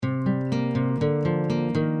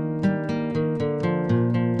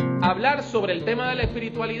hablar sobre el tema de la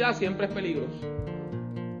espiritualidad siempre es peligroso.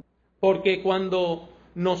 Porque cuando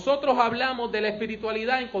nosotros hablamos de la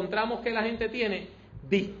espiritualidad, encontramos que la gente tiene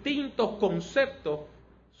distintos conceptos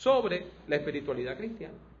sobre la espiritualidad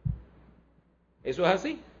cristiana. Eso es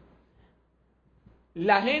así.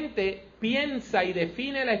 La gente piensa y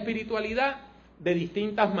define la espiritualidad de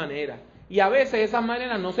distintas maneras. Y a veces esas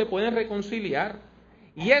maneras no se pueden reconciliar.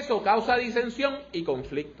 Y eso causa disensión y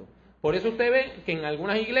conflicto. Por eso usted ve que en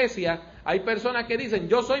algunas iglesias hay personas que dicen,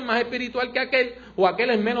 yo soy más espiritual que aquel, o aquel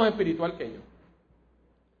es menos espiritual que yo.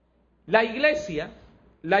 La iglesia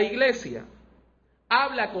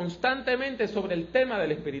habla constantemente sobre el tema de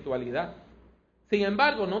la espiritualidad. Sin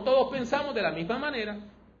embargo, no todos pensamos de la misma manera.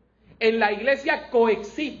 En la iglesia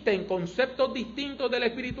coexisten conceptos distintos de la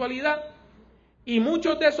espiritualidad y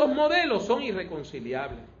muchos de esos modelos son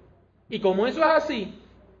irreconciliables. Y como eso es así,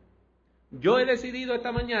 yo he decidido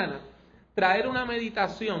esta mañana traer una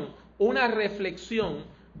meditación, una reflexión,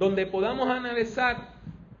 donde podamos analizar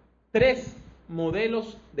 3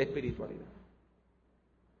 modelos de espiritualidad.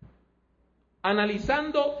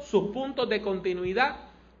 Analizando sus puntos de continuidad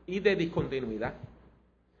y de discontinuidad.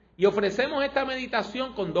 Y ofrecemos esta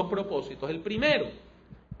meditación con 2 propósitos. El primero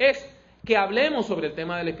es que hablemos sobre el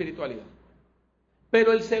tema de la espiritualidad.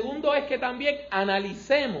 Pero el segundo es que también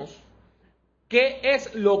analicemos qué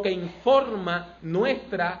es lo que informa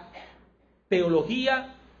nuestra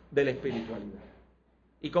teología de la espiritualidad.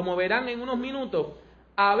 Y como verán en unos minutos,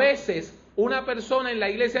 a veces una persona en la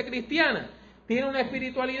iglesia cristiana tiene una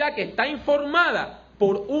espiritualidad que está informada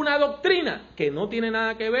por una doctrina que no tiene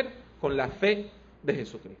nada que ver con la fe de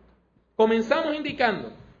Jesucristo. Comenzamos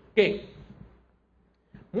indicando que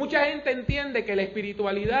mucha gente entiende que la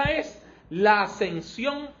espiritualidad es la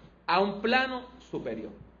ascensión a un plano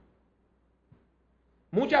superior.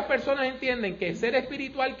 Muchas personas entienden que ser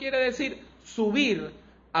espiritual quiere decir subir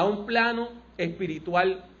a un plano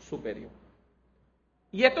espiritual superior.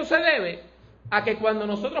 Y esto se debe a que cuando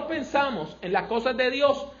nosotros pensamos en las cosas de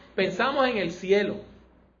Dios, pensamos en el cielo,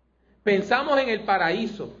 pensamos en el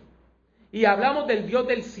paraíso, y hablamos del Dios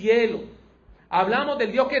del cielo, hablamos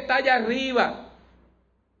del Dios que está allá arriba.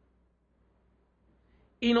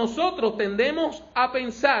 Y nosotros tendemos a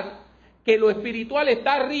pensar que lo espiritual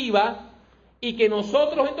está arriba y que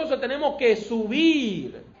nosotros entonces tenemos que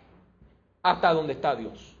subir hasta donde está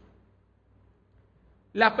Dios.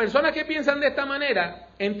 Las personas que piensan de esta manera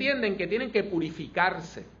entienden que tienen que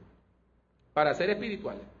purificarse para ser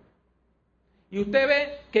espirituales. Y usted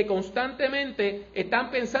ve que constantemente están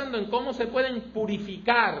pensando en cómo se pueden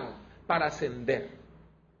purificar para ascender.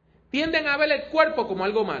 Tienden a ver el cuerpo como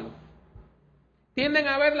algo malo. Tienden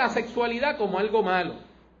a ver la sexualidad como algo malo.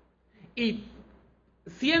 Y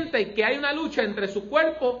sienten que hay una lucha entre su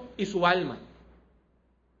cuerpo y su alma.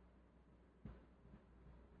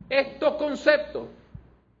 Estos conceptos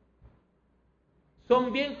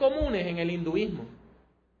son bien comunes en el hinduismo.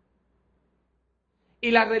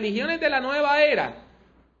 Y las religiones de la nueva era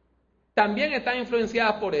también están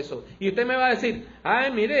influenciadas por eso. Y usted me va a decir,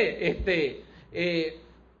 ay, mire,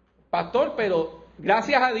 pastor, pero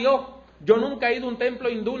gracias a Dios, yo nunca he ido a un templo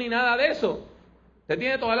hindú ni nada de eso. Usted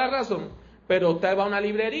tiene toda la razón. Pero usted va a una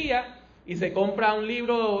librería y se compra un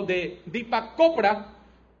libro de Deepak Chopra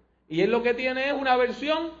y él lo que tiene es una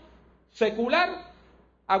versión secular,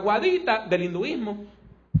 aguadita del hinduismo.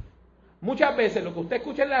 Muchas veces lo que usted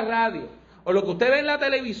escucha en la radio o lo que usted ve en la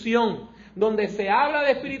televisión, donde se habla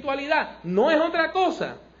de espiritualidad, no es otra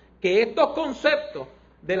cosa que estos conceptos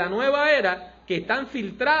de la nueva era que están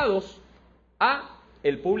filtrados a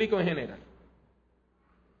el público en general.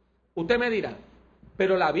 Usted me dirá,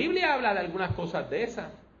 pero la Biblia habla de algunas cosas de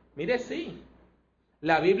esas. Mire, sí,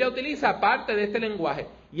 la Biblia utiliza parte de este lenguaje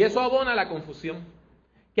y eso abona la confusión.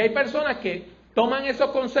 Que hay personas que toman esos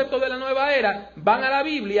conceptos de la nueva era, van a la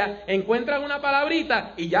Biblia, encuentran una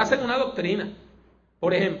palabrita y ya hacen una doctrina.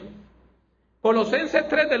 Por ejemplo, Colosenses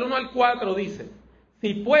 3 del 1 al 4 dice,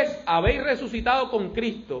 si pues habéis resucitado con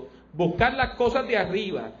Cristo, buscad las cosas de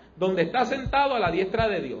arriba, donde está sentado a la diestra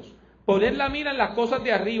de Dios. Poned la mira en las cosas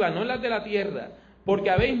de arriba, no en las de la tierra,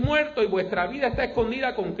 porque habéis muerto y vuestra vida está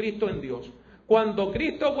escondida con Cristo en Dios. Cuando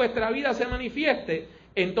Cristo vuestra vida se manifieste,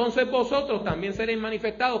 entonces vosotros también seréis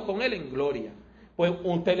manifestados con Él en gloria. Pues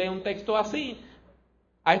usted lee un texto así,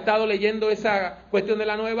 ha estado leyendo esa cuestión de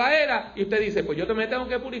la nueva era y usted dice, pues yo me tengo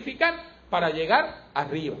que purificar para llegar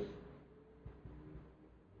arriba.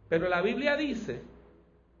 Pero la Biblia dice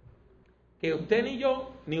que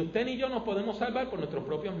ni usted ni yo nos podemos salvar por nuestros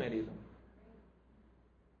propios méritos.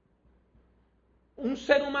 Un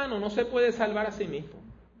ser humano no se puede salvar a sí mismo.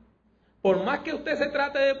 Por más que usted se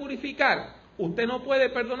trate de purificar, usted no puede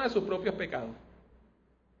perdonar sus propios pecados.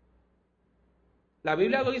 La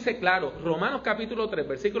Biblia lo dice claro. Romanos capítulo 3,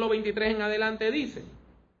 versículo 23 en adelante dice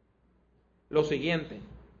lo siguiente: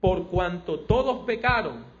 por cuanto todos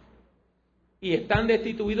pecaron y están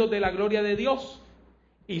destituidos de la gloria de Dios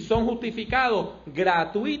y son justificados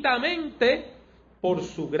gratuitamente por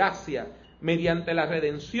su gracia, mediante la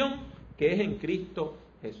redención que es en Cristo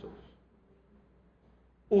Jesús.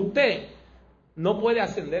 Usted no puede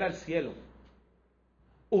ascender al cielo.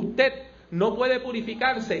 Usted no puede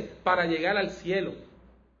purificarse para llegar al cielo.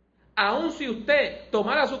 Aun si usted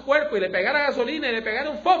tomara su cuerpo y le pegara gasolina y le pegara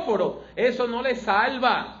un fósforo, eso no le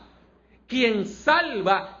salva. Quien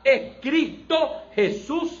salva es Cristo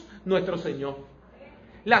Jesús nuestro Señor.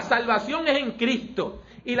 La salvación es en Cristo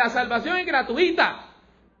y la salvación es gratuita.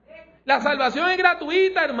 La salvación es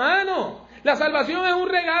gratuita, hermano. La salvación es un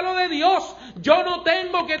regalo de Dios. Yo no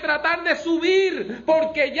tengo que tratar de subir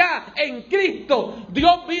porque ya en Cristo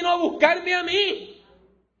Dios vino a buscarme a mí.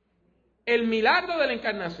 El milagro de la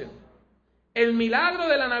encarnación, el milagro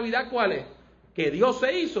de la Navidad, ¿cuál es? Que Dios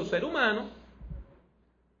se hizo ser humano.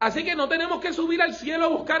 Así que no tenemos que subir al cielo a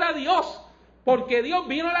buscar a Dios, porque Dios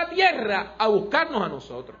vino a la tierra a buscarnos a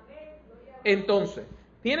nosotros. Entonces,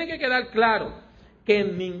 tiene que quedar claro que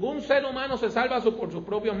ningún ser humano se salva por sus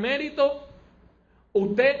propios méritos.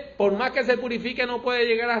 Usted, por más que se purifique, no puede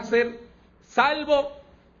llegar a ser salvo,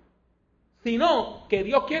 sino que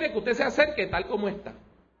Dios quiere que usted se acerque tal como está.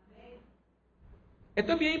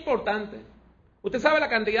 Esto es bien importante. Usted sabe la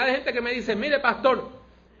cantidad de gente que me dice: mire, pastor,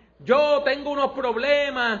 yo tengo unos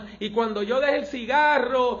problemas, y cuando yo deje el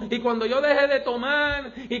cigarro, y cuando yo deje de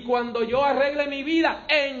tomar, y cuando yo arregle mi vida,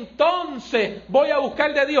 entonces voy a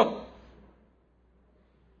buscar de Dios.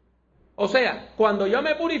 O sea, cuando yo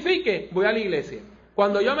me purifique, voy a la iglesia.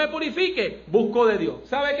 Cuando yo me purifique, busco de Dios.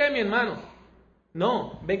 ¿Sabe qué, mi hermano?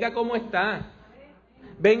 No, venga como está.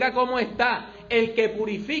 Venga como está. El que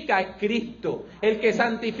purifica es Cristo. El que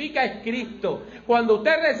santifica es Cristo. Cuando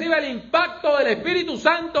usted recibe el impacto del Espíritu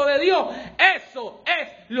Santo de Dios, eso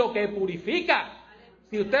es lo que purifica.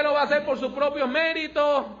 Si usted lo va a hacer por sus propios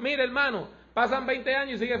méritos, mire, hermano, pasan 20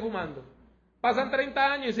 años y sigue fumando. Pasan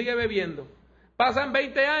 30 años y sigue bebiendo. Pasan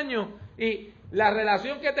 20 años y la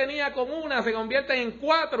relación que tenía con una se convierte en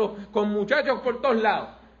 4 con muchachos por todos lados.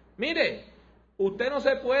 Mire, usted no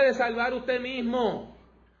se puede salvar usted mismo.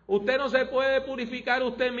 Usted no se puede purificar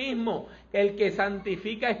usted mismo. El que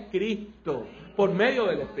santifica es Cristo por medio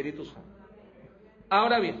del Espíritu Santo.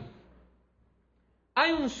 Ahora bien,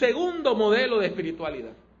 hay un segundo modelo de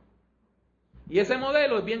espiritualidad. Y ese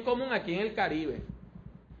modelo es bien común aquí en el Caribe.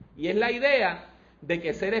 Y es la idea de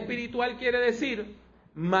que ser espiritual quiere decir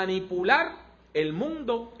manipular el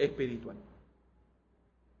mundo espiritual.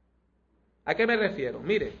 ¿A qué me refiero?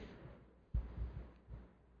 Mire,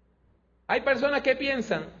 hay personas que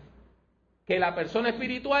piensan que la persona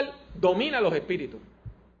espiritual domina los espíritus.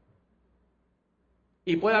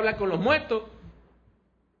 Y puede hablar con los muertos,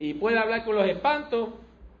 y puede hablar con los espantos,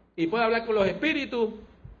 y puede hablar con los espíritus,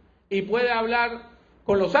 y puede hablar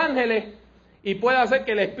con los ángeles, y puede hacer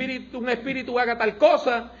que un espíritu haga tal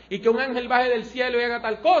cosa, y que un ángel baje del cielo y haga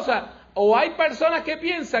tal cosa. O hay personas que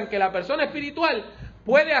piensan que la persona espiritual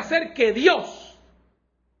puede hacer que Dios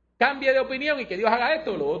cambie de opinión y que Dios haga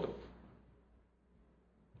esto o lo otro.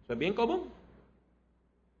 Eso es bien común.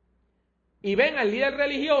 Y ven al líder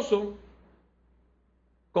religioso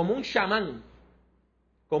como un chamán,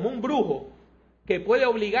 como un brujo que puede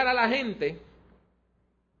obligar a la gente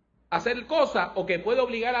a hacer cosas, o que puede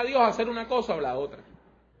obligar a Dios a hacer una cosa o la otra.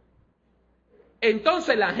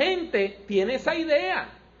 Entonces la gente tiene esa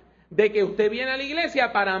idea de que usted viene a la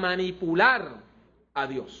iglesia para manipular a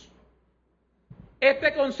Dios.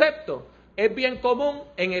 Este concepto es bien común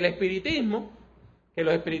en el espiritismo, que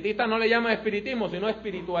los espiritistas no le llaman espiritismo, sino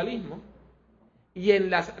espiritualismo, y en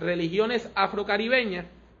las religiones afrocaribeñas,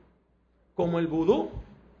 como el vudú,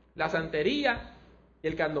 la santería y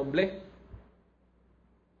el candomblé.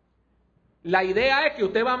 La idea es que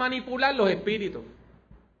usted va a manipular los espíritus.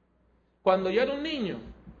 Cuando yo era un niño,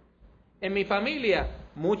 en mi familia,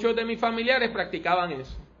 muchos de mis familiares practicaban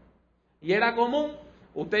eso. Y era común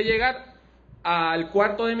usted llegar al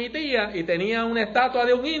cuarto de mi tía y tenía una estatua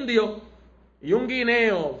de un indio y un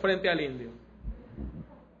guineo frente al indio.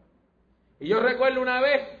 Y yo recuerdo una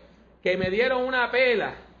vez que me dieron una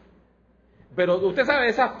pela, pero usted sabe,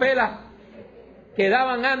 esas pelas que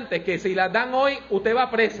daban antes, que si las dan hoy, usted va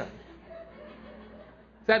presa.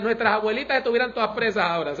 O sea, nuestras abuelitas estuvieran todas presas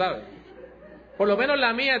ahora, ¿sabe? Por lo menos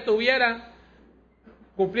la mía estuviera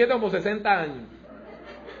cumpliendo como 60 años.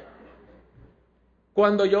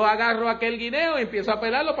 Cuando yo agarro aquel guineo y empiezo a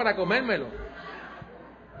pelarlo para comérmelo.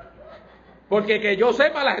 Porque que yo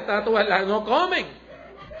sepa, las estatuas no comen.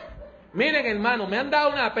 Miren, hermano, me han dado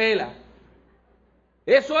una pela.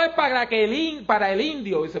 Eso es para el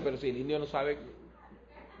indio. Dice, pero si el indio no sabe,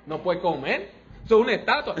 no puede comer. Eso es una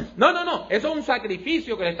estatua. No, eso es un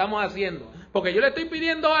sacrificio que le estamos haciendo. Porque yo le estoy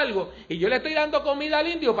pidiendo algo y yo le estoy dando comida al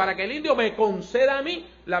indio para que el indio me conceda a mí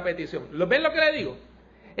la petición. ¿Ven lo que le digo?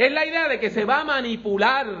 Es la idea de que se va a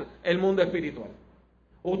manipular el mundo espiritual.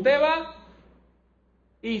 Usted va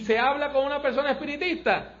y se habla con una persona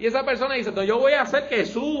espiritista y esa persona dice, no, yo voy a hacer que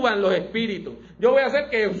suban los espíritus, yo voy a hacer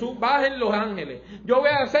que bajen los ángeles, yo voy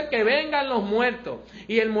a hacer que vengan los muertos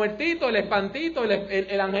y el muertito, el espantito,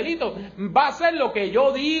 el angelito va a hacer lo que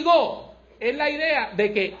yo digo. Es la idea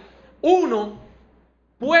de que uno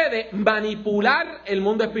puede manipular el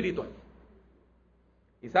mundo espiritual.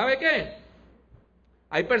 ¿Y sabe qué?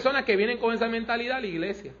 Hay personas que vienen con esa mentalidad a la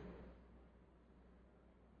iglesia.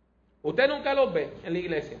 Usted nunca los ve en la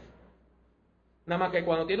iglesia. Nada más que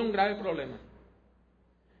cuando tiene un grave problema.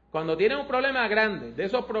 Cuando tiene un problema grande, de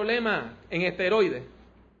esos problemas en esteroides,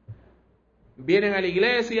 vienen a la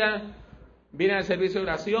iglesia, vienen al servicio de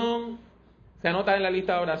oración, se anotan en la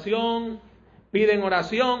lista de oración, piden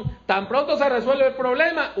oración. Tan pronto se resuelve el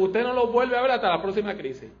problema, usted no los vuelve a ver hasta la próxima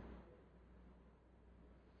crisis.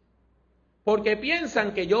 Porque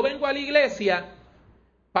piensan que yo vengo a la iglesia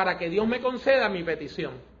para que Dios me conceda mi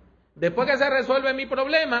petición. Después que se resuelve mi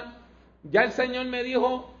problema, ya el Señor me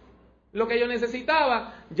dijo lo que yo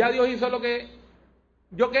necesitaba, ya Dios hizo lo que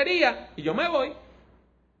yo quería y yo me voy.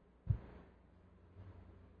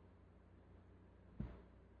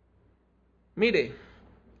 Mire,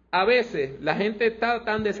 a veces la gente está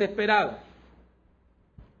tan desesperada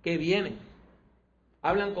que vienen,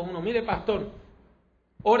 hablan con uno, mire pastor,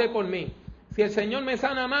 ore por mí. Si el Señor me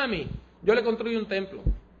sana a mami, yo le construyo un templo.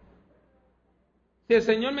 Si el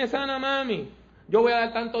Señor me sana a mami, yo voy a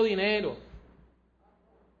dar tanto dinero.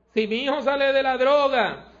 Si mi hijo sale de la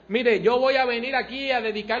droga, mire, yo voy a venir aquí a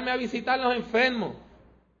dedicarme a visitar a los enfermos.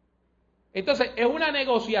 Entonces, es una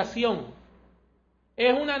negociación.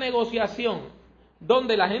 Es una negociación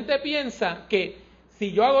donde la gente piensa que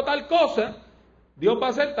si yo hago tal cosa, Dios va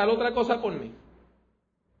a hacer tal otra cosa por mí.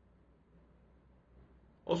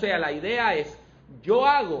 O sea, la idea es, yo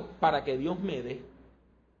hago para que Dios me dé.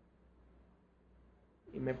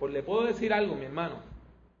 Y le puedo decir algo, mi hermano.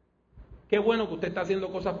 Qué bueno que usted está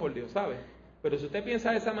haciendo cosas por Dios, ¿sabe? Pero si usted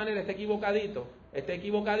piensa de esa manera, está equivocadito, está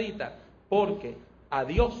equivocadita, porque a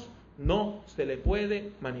Dios no se le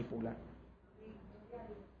puede manipular.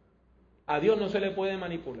 A Dios no se le puede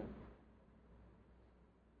manipular.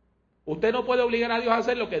 Usted no puede obligar a Dios a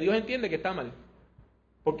hacer lo que Dios entiende que está mal.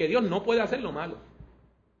 Porque Dios no puede hacer lo malo.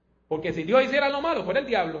 Porque si Dios hiciera lo malo, fuera el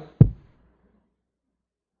diablo.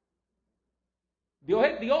 Dios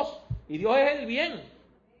es Dios y Dios es el bien.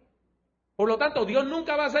 Por lo tanto, Dios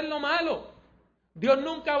nunca va a hacer lo malo. Dios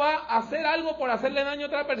nunca va a hacer algo por hacerle daño a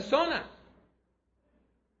otra persona.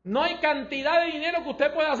 No hay cantidad de dinero que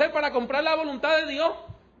usted pueda hacer para comprar la voluntad de Dios.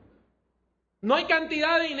 No hay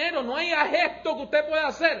cantidad de dinero, no hay gesto que usted pueda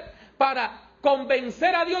hacer para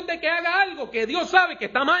convencer a Dios de que haga algo que Dios sabe que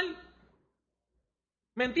está mal.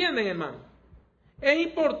 ¿Me entienden, hermano? Es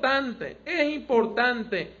importante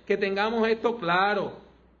que tengamos esto claro.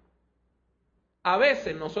 A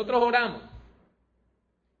veces nosotros oramos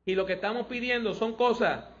y lo que estamos pidiendo son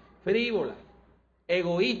cosas frívolas,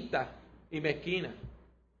 egoístas y mezquinas.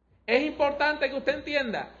 Es importante que usted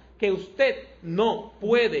entienda que usted no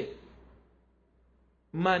puede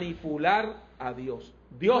manipular a Dios.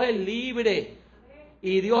 Dios es libre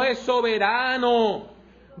y Dios es soberano.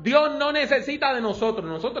 Dios no necesita de nosotros,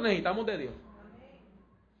 nosotros necesitamos de Dios.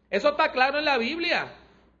 Eso está claro en la Biblia.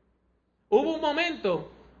 Hubo un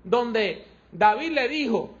momento donde David le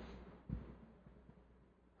dijo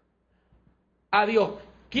a Dios,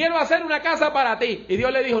 quiero hacer una casa para ti. Y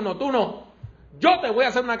Dios le dijo, no, tú no. Yo te voy a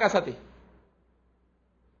hacer una casa a ti.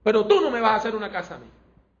 Pero tú no me vas a hacer una casa a mí.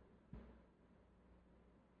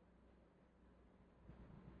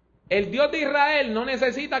 El Dios de Israel no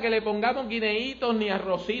necesita que le pongamos guineitos ni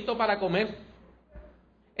arrocitos para comer.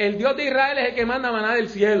 El Dios de Israel es el que manda maná del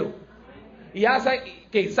cielo y hace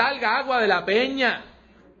que salga agua de la peña.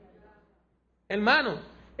 Hermano,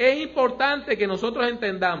 es importante que nosotros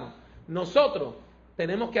entendamos, nosotros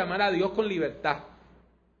tenemos que amar a Dios con libertad.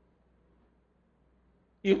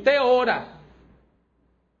 Y usted ora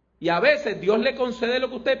y a veces Dios le concede lo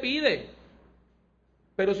que usted pide.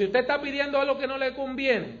 Pero si usted está pidiendo algo que no le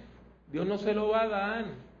conviene, Dios no se lo va a dar.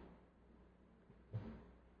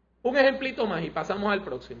 Un ejemplito más y pasamos al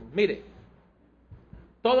próximo. Mire,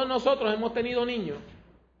 todos nosotros hemos tenido niños.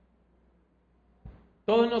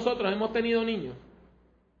 Todos nosotros hemos tenido niños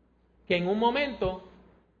que en un momento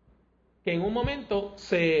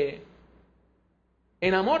se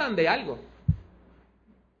enamoran de algo.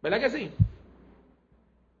 ¿Verdad que sí?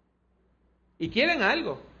 Y quieren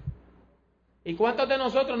algo. ¿Y cuántos de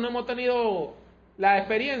nosotros no hemos tenido la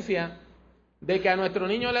experiencia de que a nuestro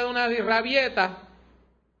niño le da una rabieta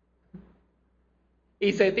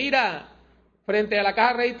y se tira frente a la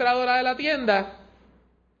caja registradora de la tienda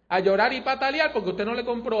a llorar y patalear porque usted no le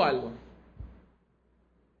compró algo?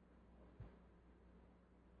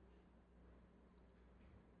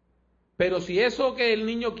 Pero si eso que el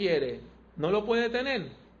niño quiere no lo puede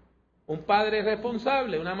tener, un padre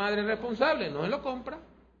responsable, una madre responsable, no se lo compra.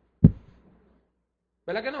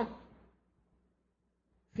 ¿Verdad que no?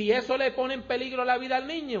 Si eso le pone en peligro la vida al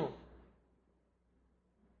niño,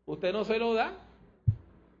 usted no se lo da.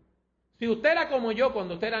 Si usted era como yo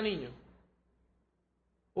cuando usted era niño,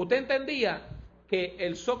 usted entendía que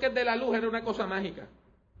el socket de la luz era una cosa mágica.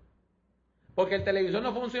 Porque el televisor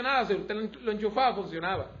no funcionaba, si usted lo enchufaba,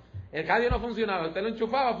 funcionaba. El radio no funcionaba, si usted lo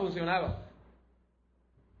enchufaba, funcionaba.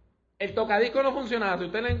 El tocadisco no funcionaba, si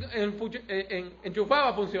usted lo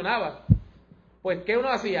enchufaba, funcionaba. Pues, ¿qué uno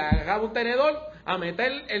hacía? Agarraba un tenedor a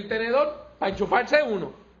meter el tenedor para enchufarse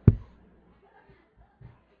uno.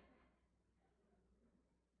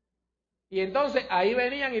 Y entonces ahí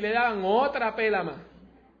venían y le daban otra pela más.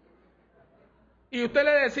 Y usted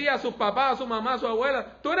le decía a sus papás, a su mamá, a su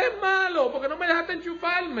abuela, tú eres malo porque no me dejaste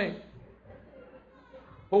enchufarme.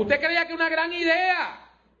 Pues usted creía que era una gran idea.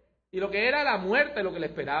 Y lo que era la muerte lo que le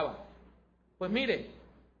esperaba. Pues mire,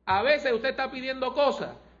 a veces usted está pidiendo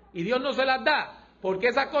cosas y Dios no se las da, porque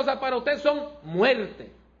esas cosas para usted son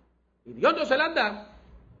muerte. Y Dios no se las da.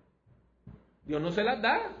 Dios no se las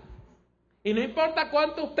da. Y no importa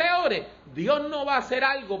cuánto usted ore, Dios no va a hacer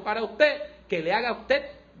algo para usted que le haga a usted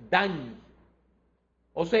daño.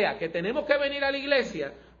 O sea, que tenemos que venir a la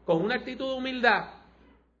iglesia con una actitud de humildad,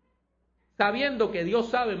 sabiendo que Dios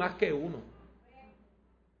sabe más que uno.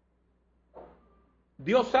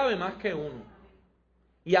 Dios sabe más que uno.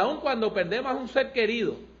 Y aun cuando perdemos a un ser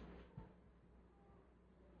querido,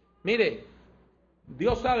 mire,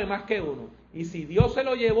 Dios sabe más que uno. Y si Dios se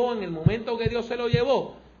lo llevó en el momento que Dios se lo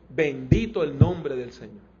llevó, bendito el nombre del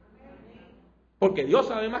Señor. Porque Dios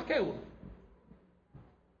sabe más que uno.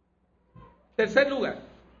 Tercer lugar,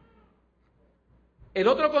 el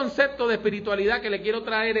otro concepto de espiritualidad que le quiero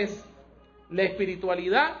traer es la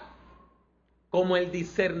espiritualidad como el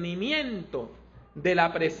discernimiento de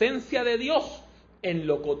la presencia de Dios en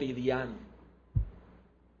lo cotidiano.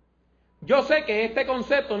 Yo sé que este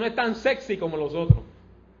concepto no es tan sexy como los otros.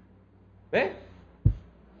 ¿Ve?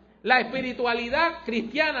 La espiritualidad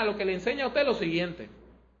cristiana lo que le enseña a usted es lo siguiente.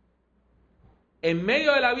 En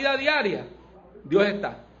medio de la vida diaria, Dios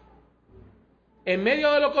está. En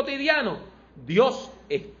medio de lo cotidiano, Dios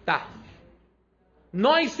está.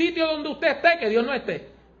 No hay sitio donde usted esté que Dios no esté.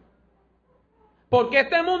 Porque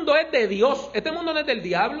este mundo es de Dios. Este mundo no es del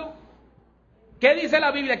diablo. ¿Qué dice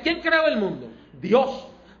la Biblia? ¿Quién creó el mundo? Dios.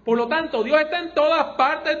 Por lo tanto, Dios está en todas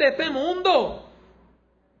partes de este mundo.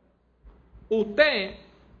 Usted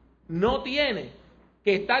no tiene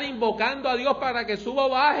que estar invocando a Dios para que suba o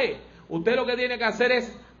baje. Usted lo que tiene que hacer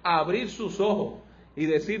es abrir sus ojos y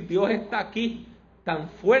decir, Dios está aquí, tan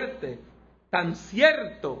fuerte, tan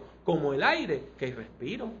cierto como el aire que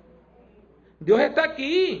respiro. Dios está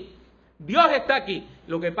aquí. Dios está aquí.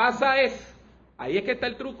 Lo que pasa es, ahí es que está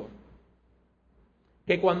el truco,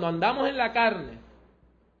 que cuando andamos en la carne,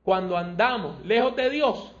 cuando andamos lejos de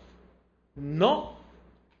Dios, no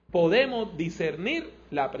podemos discernir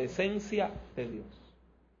la presencia de Dios.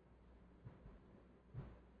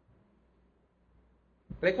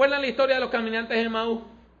 ¿Recuerdan la historia de los caminantes de Emaús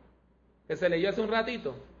que se leyó hace un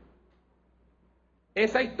ratito?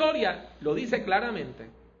 Esa historia lo dice claramente.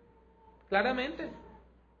 Claramente.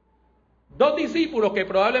 Dos discípulos que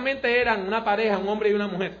probablemente eran una pareja, un hombre y una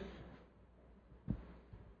mujer,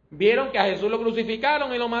 vieron que a Jesús lo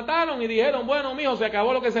crucificaron y lo mataron y dijeron, bueno, mijo, se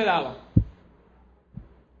acabó lo que se daba.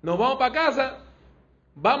 Nos vamos para casa,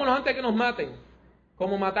 vámonos antes que nos maten,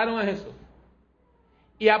 como mataron a Jesús.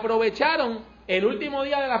 Y aprovecharon el último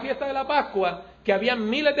día de la fiesta de la Pascua, que había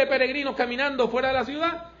miles de peregrinos caminando fuera de la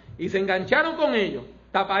ciudad, y se engancharon con ellos,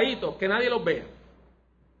 tapaditos, que nadie los vea.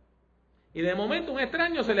 Y de momento un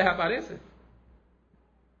extraño se les aparece.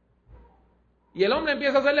 Y el hombre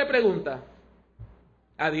empieza a hacerle preguntas.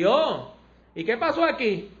 Adiós, ¿y qué pasó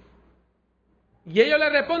aquí? Y ellos le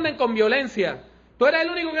responden con violencia. ¿Tú eres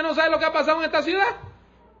el único que no sabe lo que ha pasado en esta ciudad?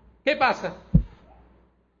 ¿Qué pasa?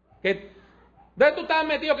 ¿Dónde tú estabas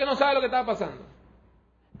metido que no sabes lo que estaba pasando?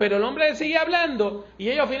 Pero el hombre sigue hablando y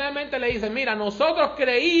ellos finalmente le dicen, mira, nosotros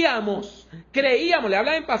creíamos, le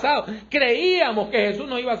hablan en pasado, creíamos que Jesús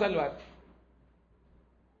nos iba a salvar.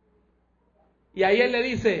 Y ahí él le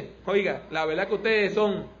dice, oiga, la verdad que ustedes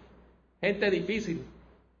son gente difícil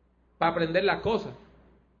para aprender las cosas.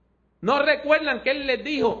 No recuerdan que Él les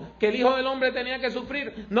dijo que el Hijo del Hombre tenía que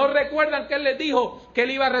sufrir. No recuerdan que Él les dijo que Él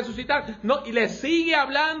iba a resucitar. No, y les sigue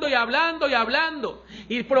hablando y hablando y hablando.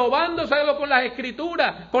 Y probándoselo con las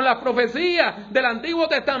Escrituras, con las profecías del Antiguo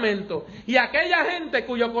Testamento. Y aquella gente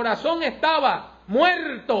cuyo corazón estaba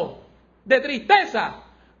muerto de tristeza,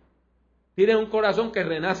 tiene un corazón que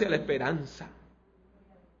renace a la esperanza.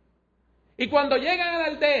 Y cuando llegan a la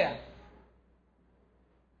aldea,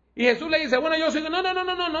 y Jesús le dice, bueno, yo sigo, no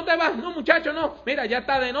te vas, no muchacho, no, mira, ya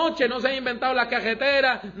está de noche, no se han inventado las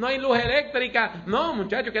carreteras, no hay luz eléctrica, no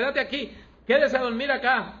muchacho, quédate aquí, quédese a dormir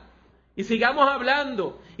acá, y sigamos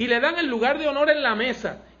hablando, y le dan el lugar de honor en la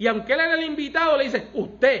mesa, y aunque él era el invitado, le dice,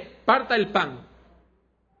 usted parta el pan,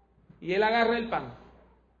 y él agarra el pan,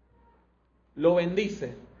 lo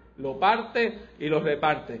bendice, lo parte y lo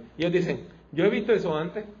reparte, y ellos dicen, yo he visto eso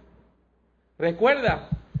antes, recuerda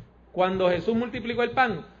cuando Jesús multiplicó el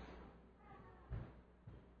pan,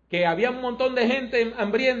 que había un montón de gente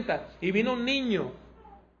hambrienta y vino un niño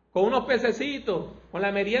con unos pececitos, con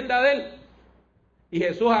la merienda de él, y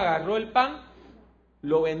Jesús agarró el pan,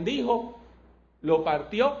 lo bendijo, lo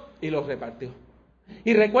partió y lo repartió.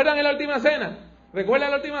 ¿Y recuerdan en la última cena?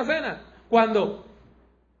 ¿Recuerdan la última cena? Cuando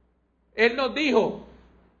Él nos dijo,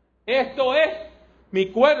 esto es mi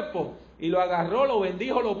cuerpo, y lo agarró, lo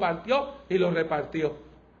bendijo, lo partió y lo repartió.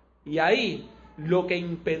 Y ahí, lo que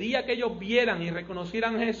impedía que ellos vieran y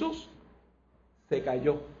reconocieran a Jesús, se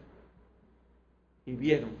cayó. Y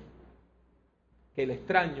vieron que el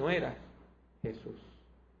extraño era Jesús.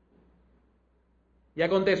 Y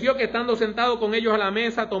aconteció que estando sentado con ellos a la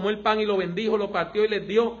mesa, tomó el pan y lo bendijo, lo partió y les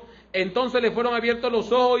dio. Entonces le fueron abiertos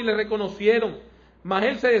los ojos y le reconocieron. Mas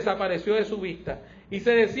él se desapareció de su vista. Y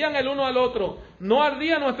se decían el uno al otro, no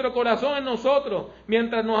ardía nuestro corazón en nosotros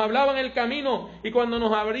mientras nos hablaba en el camino y cuando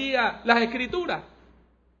nos abría las Escrituras.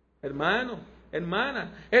 Hermano,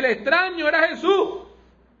 hermana, el extraño era Jesús.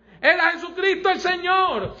 Era Jesucristo el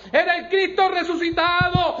Señor. Era el Cristo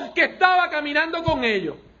resucitado que estaba caminando con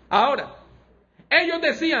ellos. Ahora, ellos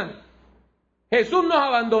decían, Jesús nos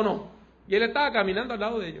abandonó. Y Él estaba caminando al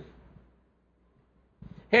lado de ellos.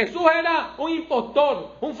 Jesús era un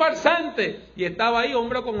impostor, un farsante, y estaba ahí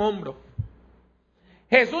hombro con hombro.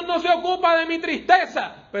 Jesús no se ocupa de mi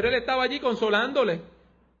tristeza, pero Él estaba allí consolándole.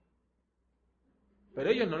 Pero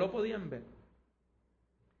ellos no lo podían ver.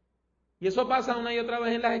 Y eso pasa una y otra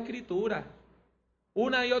vez en las Escrituras.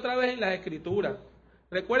 Una y otra vez en las Escrituras.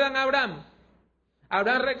 ¿Recuerdan a Abraham?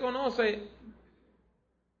 Abraham reconoce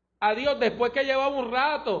a Dios después que llevaba un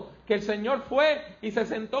rato, que el Señor fue y se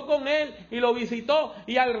sentó con él y lo visitó,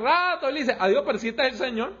 y al rato él dice, adiós, pero si este es el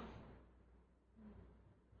Señor.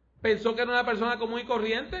 Pensó que era una persona común y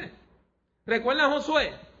corriente. ¿Recuerdan a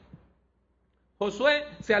Josué? Josué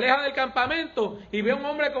se aleja del campamento y ve a un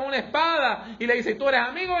hombre con una espada y le dice, ¿tú eres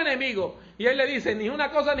amigo o enemigo? Y él le dice, ni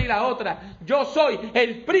una cosa ni la otra, yo soy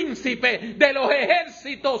el príncipe de los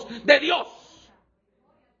ejércitos de Dios.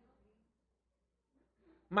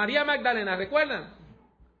 María Magdalena, ¿recuerdan?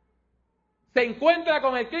 Se encuentra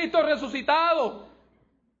con el Cristo resucitado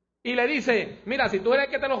y le dice, mira, si tú eres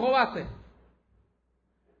el que te lo robaste,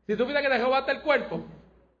 si tú fuiste que te robaste el cuerpo,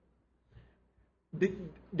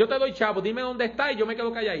 yo te doy chavo, dime dónde está y yo me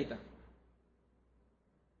quedo calladita.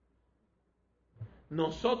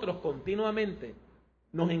 Nosotros continuamente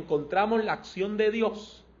nos encontramos la acción de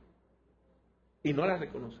Dios y no la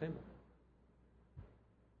reconocemos.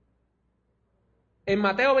 En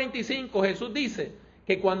Mateo 25 Jesús dice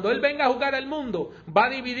que cuando Él venga a juzgar al mundo, va a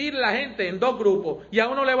dividir la gente en dos grupos y a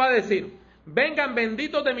uno le va a decir, vengan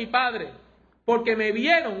benditos de mi Padre, porque me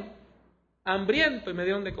vieron hambriento y me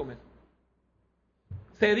dieron de comer,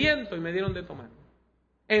 sediento y me dieron de tomar,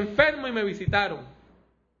 enfermo y me visitaron,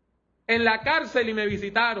 en la cárcel y me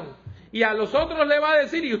visitaron. Y a los otros le va a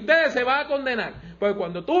decir, y ustedes se van a condenar, porque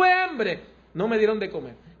cuando tuve hambre no me dieron de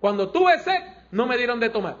comer, cuando tuve sed no me dieron de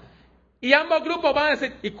tomar. Y ambos grupos van a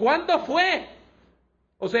decir, ¿y cuánto fue?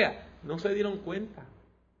 O sea, no se dieron cuenta.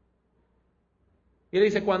 Y él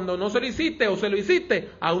dice, cuando no se lo hiciste o se lo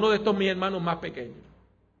hiciste a uno de estos mis hermanos más pequeños.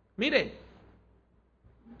 Mire,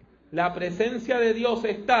 la presencia de Dios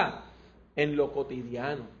está en lo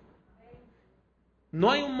cotidiano.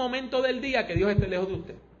 No hay un momento del día que Dios esté lejos de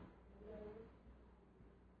usted.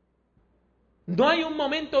 No hay un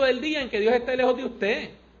momento del día en que Dios esté lejos de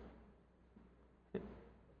usted.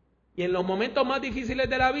 Y en los momentos más difíciles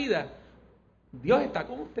de la vida, Dios está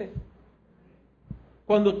con usted.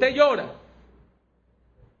 Cuando usted llora,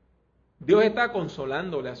 Dios está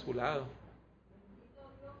consolándole a su lado.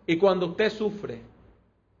 Y cuando usted sufre,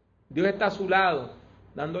 Dios está a su lado,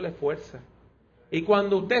 dándole fuerza. Y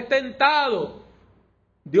cuando usted es tentado,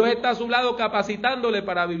 Dios está a su lado capacitándole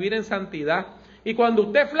para vivir en santidad. Y cuando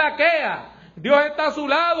usted flaquea, Dios está a su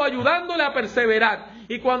lado ayudándole a perseverar.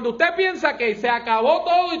 Y cuando usted piensa que se acabó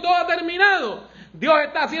todo y todo ha terminado, Dios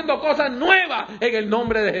está haciendo cosas nuevas en el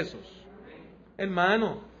nombre de Jesús.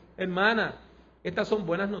 Hermano, hermana, estas son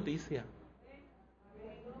buenas noticias.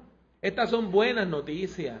 Estas son buenas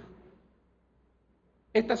noticias.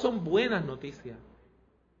 Estas son buenas noticias.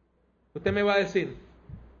 Usted me va a decir,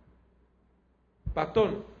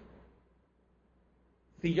 pastor,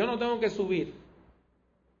 si yo no tengo que subir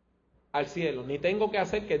al cielo, ni tengo que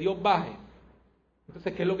hacer que Dios baje,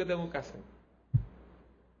 entonces, ¿qué es lo que tengo que hacer?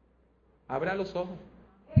 Abra los ojos.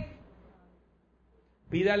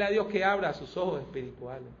 Pídale a Dios que abra sus ojos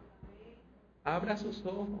espirituales. Abra sus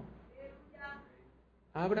ojos.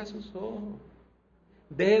 Abra sus ojos.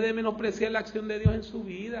 Deje de menospreciar la acción de Dios en su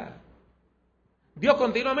vida. Dios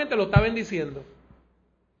continuamente lo está bendiciendo.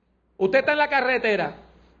 Usted está en la carretera,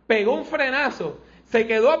 pegó un frenazo, se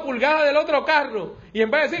quedó a pulgada del otro carro y en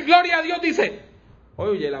vez de decir gloria a Dios dice,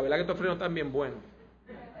 oye, la verdad que estos frenos están bien buenos.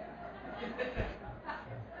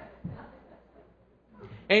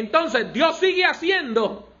 Entonces Dios sigue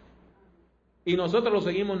haciendo y nosotros lo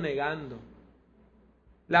seguimos negando.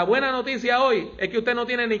 La buena noticia hoy es que usted no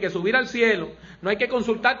tiene ni que subir al cielo, no hay que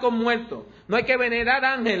consultar con muertos, no hay que venerar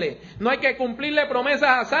ángeles, no hay que cumplirle promesas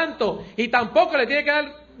a santos y tampoco le tiene que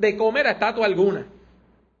dar de comer a estatua alguna.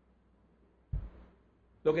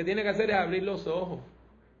 Lo que tiene que hacer es abrir los ojos.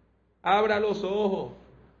 Abra los ojos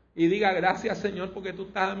y diga gracias Señor porque tú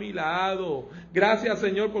estás a mi lado. Gracias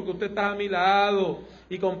Señor porque usted está a mi lado.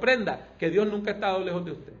 Y comprenda que Dios nunca ha estado lejos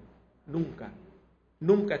de usted. Nunca.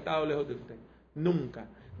 Nunca ha estado lejos de usted. Nunca.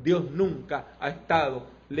 Dios nunca ha estado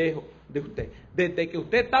lejos de usted. Desde que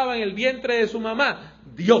usted estaba en el vientre de su mamá,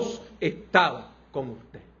 Dios estaba con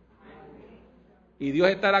usted. Y Dios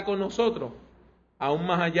estará con nosotros aún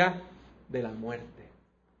más allá de la muerte.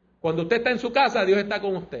 Cuando usted está en su casa, Dios está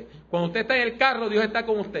con usted. Cuando usted está en el carro, Dios está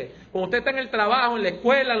con usted. Cuando usted está en el trabajo, en la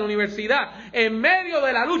escuela, en la universidad, en medio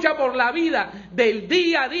de la lucha por la vida, del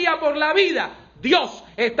día a día por la vida, Dios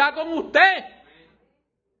está con usted.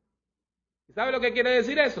 ¿Sabe lo que quiere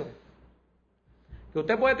decir eso? Que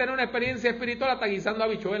usted puede tener una experiencia espiritual hasta guisando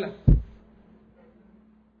habichuelas.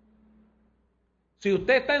 Si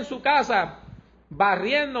usted está en su casa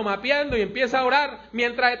barriendo, mapeando y empieza a orar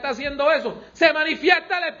mientras está haciendo eso, se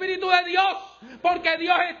manifiesta el Espíritu de Dios, porque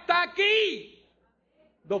Dios está aquí.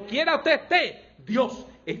 Doquiera usted esté, Dios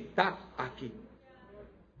está aquí.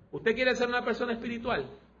 ¿Usted quiere ser una persona espiritual?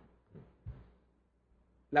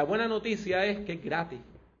 La buena noticia es que es gratis.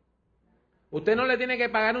 Usted no le tiene que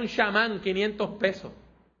pagar un chamán 500 pesos.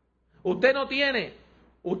 Usted no tiene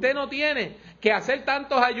que hacer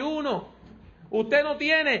tantos ayunos. Usted no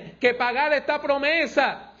tiene que pagar esta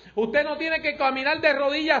promesa. Usted no tiene que caminar de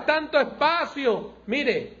rodillas tanto espacio.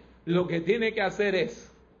 Mire, lo que tiene que hacer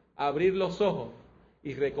es abrir los ojos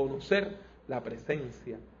y reconocer la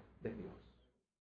presencia de Dios.